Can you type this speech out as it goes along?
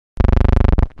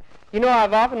You know,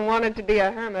 I've often wanted to be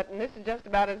a hermit, and this is just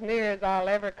about as near as I'll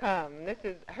ever come. This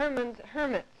is Hermans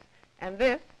Hermits, and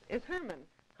this is Herman.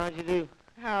 How do you do?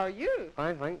 How are you?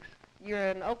 Fine, thanks. You're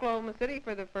in Oklahoma City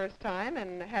for the first time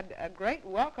and had a great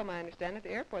welcome, I understand, at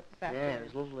the airport this afternoon. Yeah, it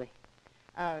was lovely.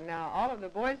 Now, all of the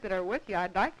boys that are with you,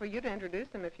 I'd like for you to introduce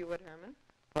them, if you would, Herman.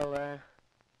 Well,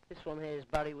 this one here is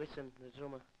Barry Whitwam, the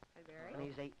drummer. Hi, Barry. And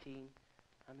he's 18.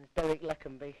 And there's Derek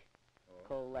Leckenby,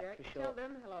 called Lek for short. Tell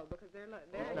them hello, because they're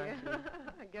there. Nice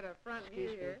Get a front Excuse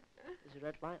view me. here. There's a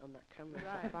red light on that camera.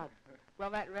 Right. Bad.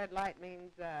 Well, that red light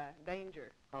means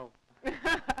danger. Oh.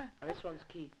 And this one's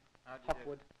Keith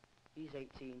Hopwood. He's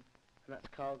 18. And that's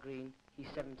Karl Green. He's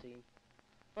 17.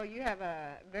 Well, you have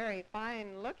a very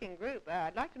fine-looking group.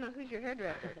 I'd like to know who's your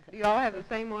hairdresser. Do you all have the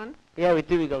same one? Yeah, we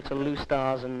do. We go to Lou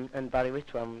Star's and Barry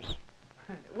Whitwam's.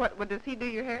 What does he do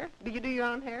your hair? Do you do your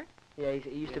own hair? Yeah, he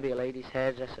used to be a lady's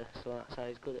hairdresser, so that's how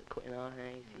he's good at cutting our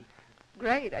hair.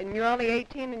 Great. And you're only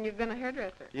 18 and you've been a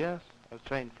hairdresser? Yes, I was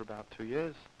trained for about 2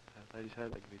 years. Ladies' hair,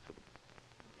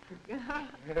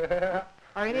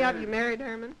 Are any of you married,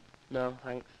 Herman? No,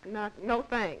 thanks. No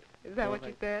thanks. Is that No, what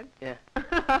thanks. you said? Yeah.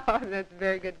 That's a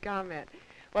very good comment.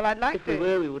 Well, I'd like If to... we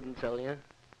were, we wouldn't tell you.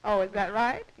 Oh, is that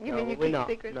right? You no, mean you we're keep not.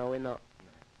 secrets? No, we're not.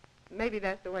 Maybe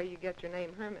that's the way you get your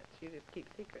name, Hermits. You just keep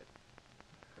secrets.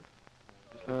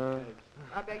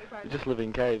 I beg your You pardon? just live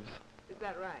in caves. Is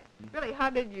that right? Really, how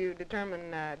did you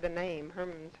determine the name,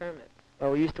 Hermans Hermits?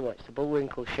 Well, we used to watch the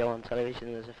Bullwinkle show on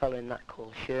television. There's a fellow in that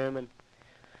called Sherman.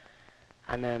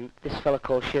 And this fellow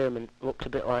called Sherman looked a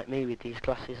bit like me with these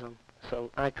glasses on.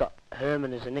 So I got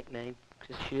Herman as a nickname,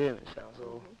 because Sherman sounds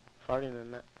all foreign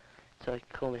and that. So he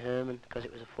called me Herman, because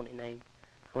it was a funny name.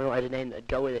 And we wanted a name that would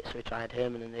go with it, so we tried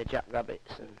Herman and the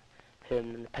Jackrabbits, and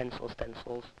Herman and the pencil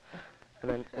stencils. And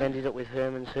then we ended up with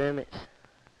Hermans Hermits.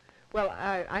 Well,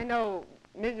 I know,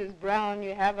 Mrs. Brown,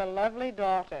 you have a lovely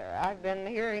daughter. I've been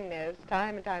hearing this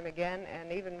time and time again,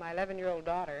 and even my 11-year-old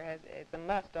daughter it's a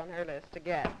must on her list to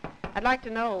get. I'd like to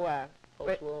know,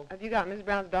 False wall. have you got Mrs.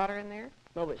 Brown's daughter in there?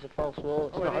 No, but it's a false wall.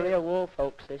 It's Oh, not it a real wall,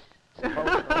 folks, this. It's a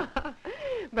false wall.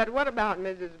 But what about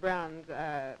Mrs. Brown's,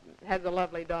 has a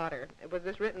lovely daughter? Was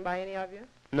this written by any of you?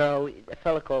 No, a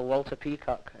fella called Walter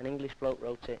Peacock, an English bloke,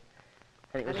 wrote it.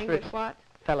 And it was An for English what?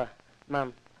 fella,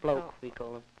 man, bloke, Oh. we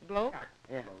call him. Bloke?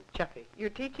 Yeah, chappy. You're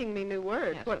teaching me new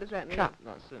words. Yes, What does that mean? Chap,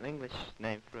 that's an English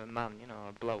name for a man, you know,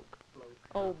 a bloke.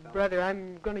 Oh, brother,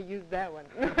 I'm going to use that one.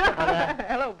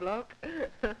 Hello, bloke.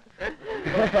 No,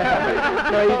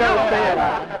 you don't say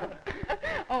that.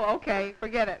 Oh, okay,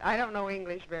 forget it. I don't know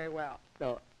English very well.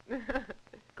 No.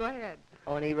 Go ahead.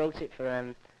 Oh, and he wrote it for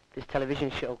this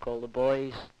television show called The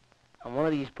Boys. And one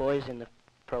of these boys in the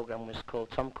programme was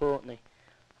called Tom Courtney.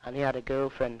 And he had a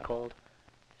girlfriend called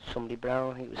somebody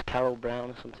Brown. It was Carol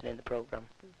Brown or something in the programme.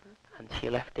 And she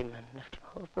left him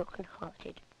all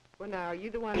broken-hearted. Well, now, are you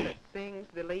the one that sings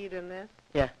the lead in this?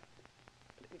 Yeah.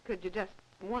 Could you just,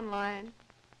 one line,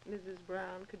 Mrs.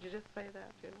 Brown, could you just say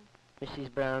that, you know?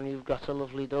 Mrs. Brown, you've got a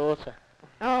lovely daughter.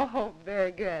 Oh,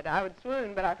 very good. I would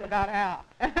swoon, but I forgot how.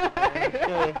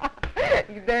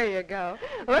 There you go.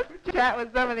 Let's chat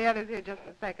with some of the others here just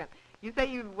a second. You say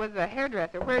you was a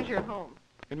hairdresser. Where's your home?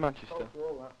 In Manchester.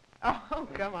 Oh,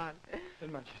 come on.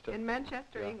 In Manchester. In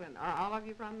Manchester, Yeah. England. Are all of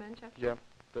you from Manchester? Yeah,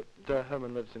 but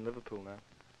Herman lives in Liverpool now.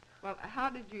 Well, how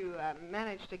did you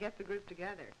manage to get the group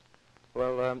together?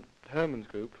 Well, Herman's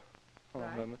group, Right.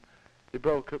 Herman, they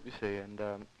broke up, you see, and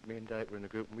me and Derek were in a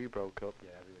group, and we broke up. Yeah,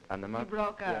 really. And the You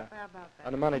broke up. Yeah. How about that?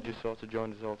 And the manager sort of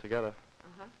joined us all together.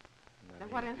 Uh-huh.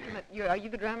 And what instrument? Are you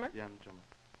the drummer? Yeah, I'm the drummer.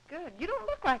 Good. You don't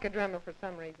look like a drummer for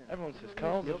some reason. Everyone says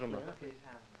Carl's the drummer.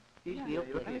 Usually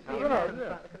up with his see No, it. no,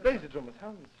 yeah. These are drummer's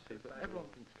hands, you see, but everyone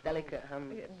thinks delicate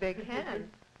hands. Big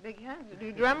hands. Big hands.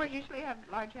 Do drummers usually have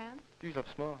large hands? you have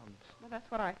small hands. Well, that's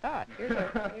what I thought.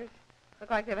 Yours look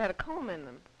like they've had a comb in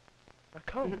them. A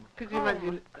comb? Could you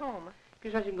imagine? Comb.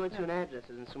 Could you imagine going to an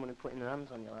hairdresser's and someone putting their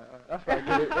hands on you like that? That's why I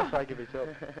give it, that's why I give it up.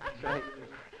 That's right.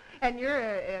 And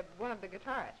you're one of the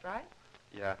guitarists, right?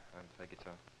 Yeah, I play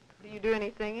guitar. Do you do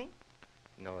any singing?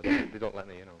 No, they don't let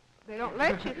me, you know. They don't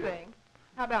let you sing.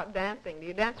 How about dancing? Do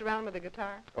you dance around with a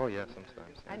guitar? Oh, yeah,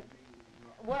 sometimes. Yeah. And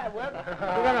well, we're going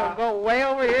to go way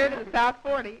over here to the South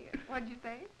 40. What'd you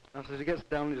say? I says he gets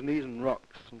down on his knees and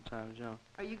rocks sometimes, yeah.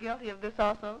 Are you guilty of this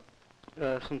also?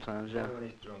 Sometimes, yeah. When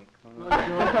he's drunk.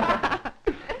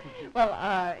 Well,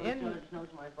 Lloyd George knows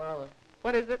my father.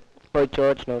 what is it? Lloyd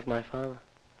George knows my father.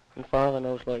 And father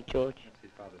knows Lloyd George. That's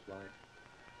his father's wife.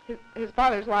 His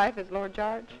father's wife is Lord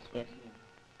George? Yes.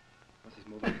 That's his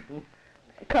mother.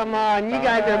 Come on, you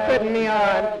guys are putting me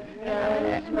on.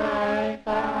 Knows my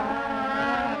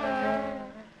father.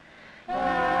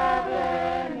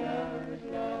 Father knows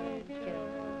Lloyd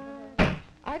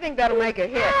think that'll make a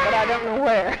hit, but I don't know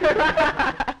where.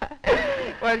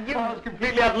 Well, you... Oh, it's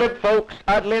completely ad-lib, folks.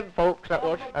 Ad-lib, folks, that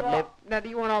was. Ad-lib. Now, do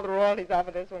you want all the royalties off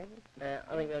of this one?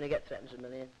 I think we only get $300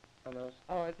 million on those.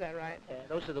 Oh, is that right? Yeah,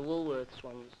 those are the Woolworths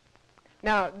ones.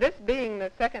 Now, this being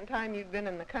the second time you've been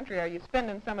in the country, are you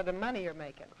spending some of the money you're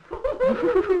making?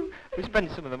 We're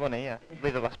spending some of the money, yeah.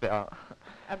 Leave the last bit out.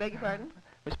 I beg your pardon?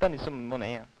 We're spending some of the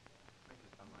money, yeah.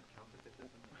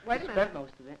 Wait a Spent minute.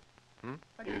 most of it.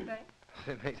 What did you say?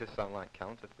 It makes us sound like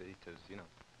counterfeiters, you know.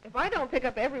 If I don't pick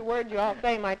up every word you all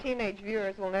say, my teenage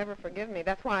viewers will never forgive me.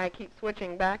 That's why I keep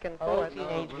switching back and Oh, forth.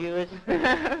 teenage viewers.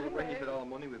 When you put all the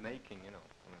money we're making, you know.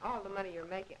 All the money you're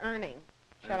making, earning.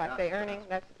 Shall I say earning?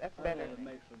 That's better.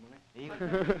 Make some money. He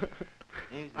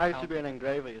was I used to be an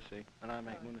engraver, you see, and I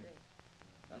make money.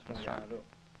 That's That's what right.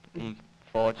 I do. He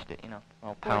forged it, you know,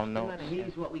 all pound the notes. money.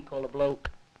 He's what we call a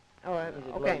bloke. Oh, He's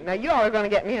a okay. bloke. Now you all are going to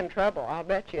get me in trouble. I'll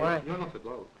bet you. Why? You're not a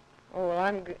bloke. Oh, well,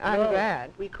 I'm No,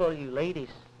 glad. We call you ladies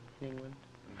in England.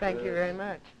 Thank you very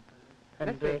much. And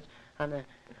Let's see. birds.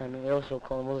 And we also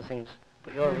call them other things.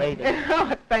 But you're a lady.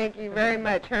 Oh, thank you very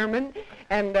much, Herman.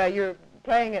 And you're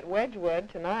playing at Wedgewood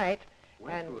tonight.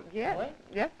 Wedgewood? And yes, What?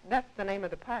 yes, that's the name of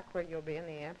the park where you'll be in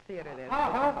the amphitheater there.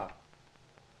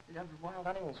 Wild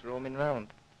animals roaming round.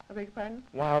 I beg your pardon?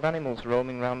 Wild animals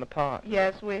roaming round the park.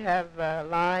 Yes, we have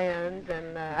lions,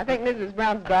 and I think Mrs.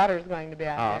 Brown's daughter is going to be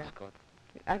out Oh, there. that's good.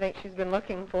 I think she's been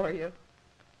looking for you.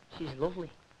 She's lovely.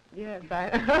 Yes, so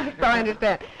I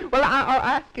understand. Well, I'll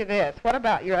ask you this. What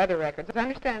about your other records? I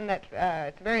understand that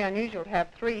it's very unusual to have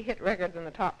 3 hit records in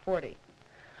the top 40.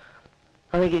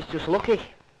 I think it's just lucky.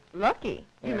 Lucky?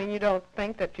 You Yeah. mean you don't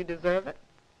think that you deserve it?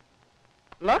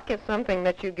 Luck is something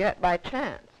that you get by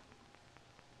chance.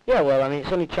 Yeah, well, I mean,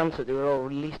 it's only chance that they were all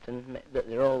released and that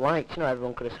they're all liked. You know,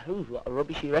 everyone could have said, ooh, what a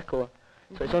rubbishy record.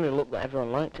 So it's only luck that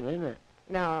everyone liked him, isn't it?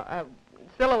 Now,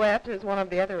 Silhouette is one of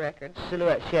the other records.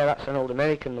 Silhouettes, yeah, that's an old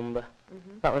American number.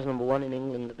 Mm-hmm. That was number 1 in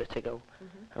England a bit ago.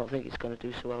 Mm-hmm. I don't think it's going to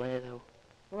do so well here, though.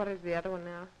 What is the other one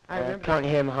now? I remember. Can't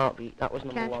You Hear My Heartbeat? That was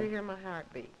number Can't 1. you hear my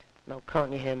heartbeat? No,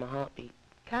 Can't You Hear My Heartbeat?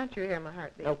 Can't you hear my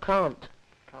heartbeat? No, can't.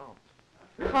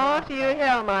 Can't you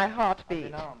hear my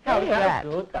heartbeat? How's yeah, that?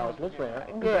 Good. That was lovely.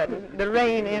 Right? Good. The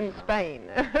rain in Spain.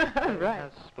 Right.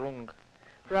 Has sprung.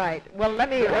 Right. Well, let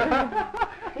me...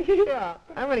 yeah.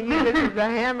 I'm going to use this as a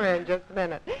hammer in just a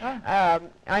minute.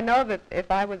 I know that if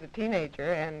I was a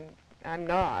teenager, and I'm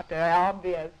not,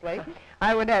 obviously,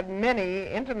 I would have many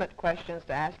intimate questions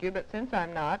to ask you, but since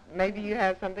I'm not, maybe you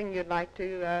have something you'd like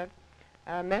to...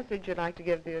 a message you'd like to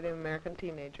give to the American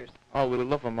teenagers. Oh, we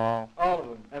love them all. All of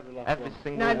them, every last Every one.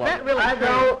 single Now, is one. that really I true?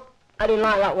 don't. I didn't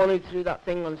like that one who threw that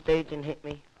thing on stage and hit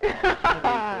me.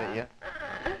 Yeah.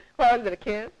 What was it, a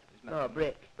kiss? No, a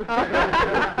brick.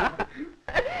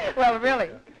 Well, really,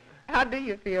 how do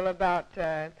you feel about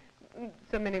so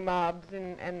many mobs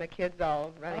and the kids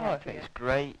all running Oh, I after think you? it's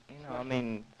great. You know, I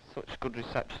mean, such good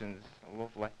receptions.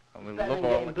 Lovely. And we Better love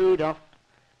than all getting booed off.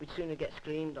 We'd sooner get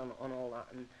screamed on all that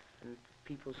and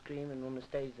people screaming on the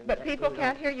stage. Than But get people booed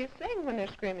can't off. hear you sing when they're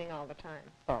screaming all the time.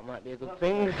 Oh, it might be a good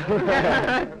thing.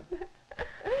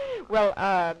 Well,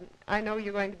 I know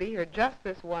you're going to be here just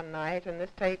this one night, and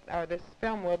this this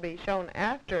film will be shown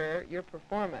after your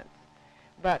performance.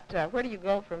 But where do you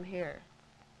go from here?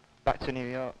 Back to New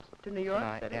York. To New York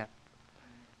tonight, City? yeah.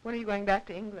 When are you going back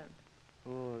to England?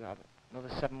 Oh, another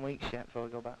 7 weeks yet before we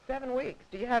go back. 7 weeks.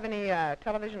 Do you have any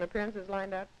television appearances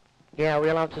lined up? Yeah, are we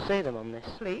allowed to say them on this?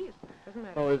 Please. Doesn't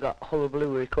matter. Oh, we've got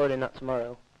Hullabaloo, we're recording that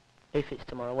tomorrow. If it's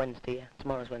tomorrow, Wednesday, yeah.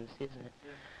 Tomorrow's Wednesday, isn't it?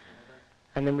 Yeah.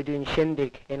 And then we're doing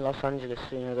Shindig in Los Angeles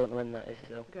soon. I don't know when that is,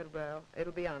 though. Good, well,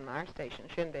 it'll be on our station.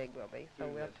 Shindig will be, so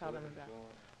we'll tell them about it.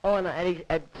 Oh, and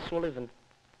Ed Sullivan.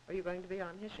 Are you going to be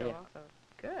on his show Yeah. also?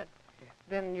 Good.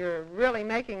 Then you're really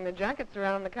making the junkets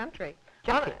around the country.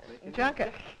 Junkets?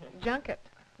 Junket. Junket.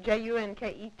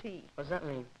 J-U-N-K-E-T. What does that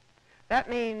mean? That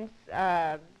means,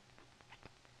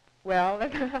 well,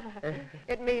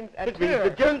 it means a It means tour. the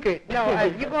junket. No,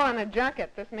 you go on a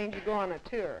junket. This means you go on a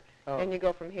tour. Oh. And you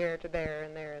go from here to there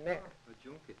and there and there. The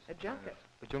junkets. A junket.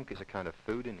 The junkets are kind of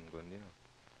food in England, you know.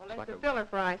 Well, It's it's like a a- filler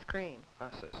for ice cream.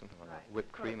 That's it, something like Right. that.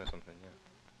 Whipped cream or something, yeah.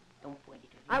 Don't wait.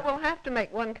 I will have to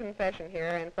make one confession here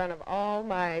in front of all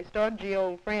my stodgy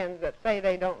old friends that say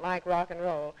they don't like rock and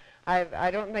roll.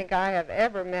 I don't think I have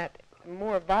ever met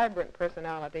more vibrant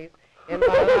personalities in my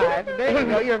life. There you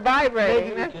go, you're vibrating.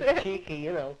 Maybe That's it's just it. cheeky,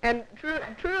 you know. And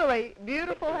truly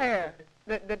beautiful hair.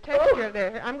 The texture of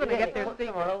their hair. I'm going to get their secret.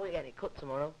 tomorrow. We're getting it cut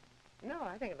tomorrow. No,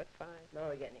 I think it looks fine. No,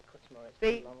 we're getting it cut tomorrow. It's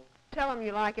See? too long. Tell them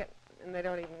you like it, and they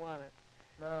don't even want it.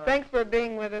 No. Thanks for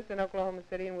being with us in Oklahoma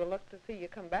City, and we'll look to see you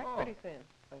come back Oh. pretty soon.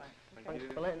 Thanks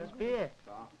for letting us be here.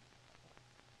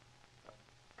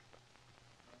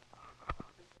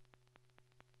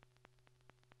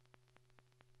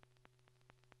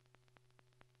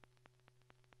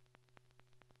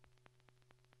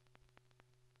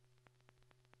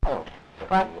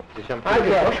 What? I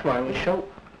just wash mine with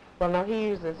soap. Well, no, he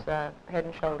uses Head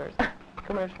and Shoulders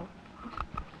commercial.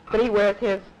 But he wears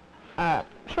his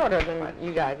shorter than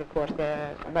you guys, of course,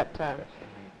 but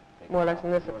more or less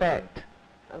in this effect,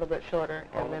 a little bit shorter,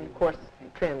 and then, of course,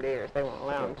 trimmed ears. They won't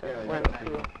allow him to wear them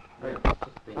too.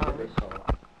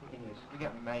 We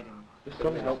get them made in... The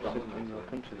sun helps in your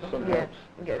country. The sun Yeah, helps.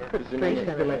 you get put Because streaks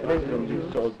in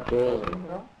it. sort of dirty.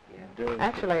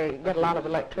 Actually, you get a lot of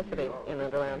electricity in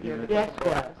it around here. Yes,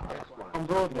 On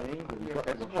Broadway, in England, you've got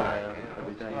this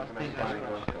every day.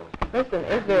 Listen,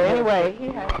 is there any way, he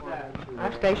has,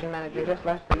 our station manager just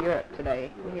left for Europe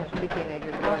today. He has 2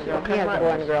 teenagers, a boy and girl. He has a boy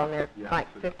and girl, and they're like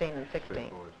 15 and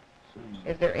 16.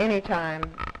 Is there any time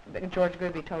that George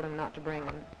Goodby told him not to bring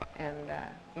them and,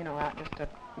 you know, out just to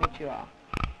meet you all?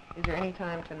 Is there any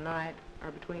time tonight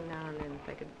or between now and then if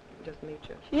they could just meet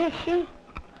you? Yeah, sure.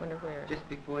 Wonder where. Just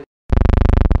before...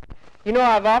 You know,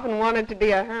 I've often wanted to be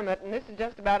a hermit, and this is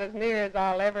just about as near as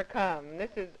I'll ever come.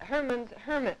 This is Hermans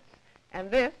Hermits,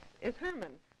 and this is Herman.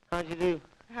 How'd you do?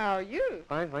 How are you?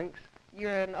 Fine, thanks.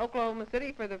 You're in Oklahoma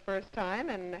City for the first time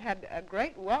and had a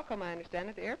great welcome, I understand,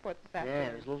 at the airport this Yeah, afternoon.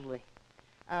 it was lovely.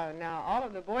 Now, all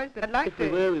of the boys that I'd like If to...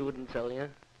 we were, we wouldn't tell you.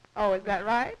 Oh, is that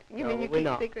right? You No, mean you we're keep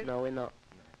not. secrets? No, we're not.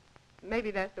 Maybe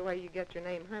that's the way you get your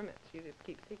name, Hermits. You just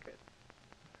keep secrets.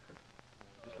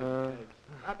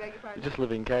 I beg your You pardon? just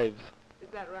live in caves. Is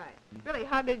that right? Really,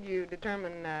 how did you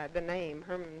determine the name,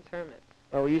 Hermans Hermits?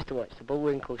 Well, we used to watch the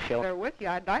Bullwinkle show. They're with you.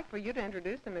 I'd like for you to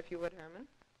introduce them, if you would, Herman.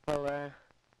 Well,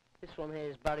 this one here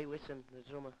is Barry Whitwam, the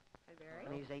drummer, Hi, Barry.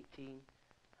 and he's 18.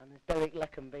 And there's Derek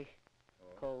Leckenby,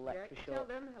 called Lec Derek, for tell short.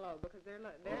 them hello, because they're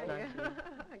there. It's You 19.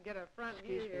 get a front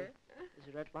Excuse view me. here.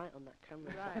 There's a red light on that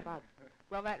camera. Right. It's bad.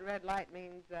 Well, that red light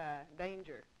means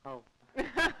danger. Oh. And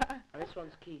this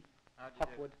one's Keith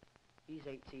Hopwood. He's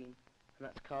 18. And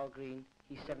that's Karl Green.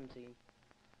 He's 17.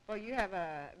 Well, you have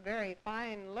a very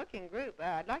fine-looking group.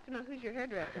 I'd like to know who's your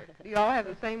hairdresser. Do you all have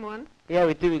the same one? Yeah,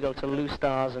 we do. We go to Lou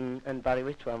Star's and Barry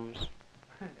Whitwam's.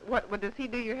 What does he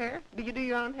do your hair? Do you do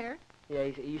your own hair? Yeah,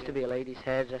 he used to be a ladies'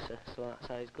 hairdresser, so that's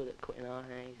how he's good at cutting our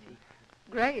hair, you see.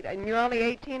 Great. And you're only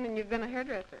 18 and you've been a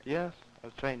hairdresser. Yes, I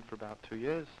was trained for about 2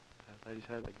 years. Ladies'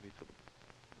 hair, like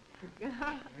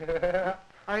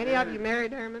Are any of you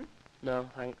married, Herman? No,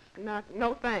 thanks.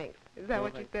 No thanks. Is that No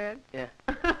what you said? Yeah.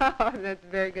 That's a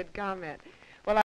very good comment.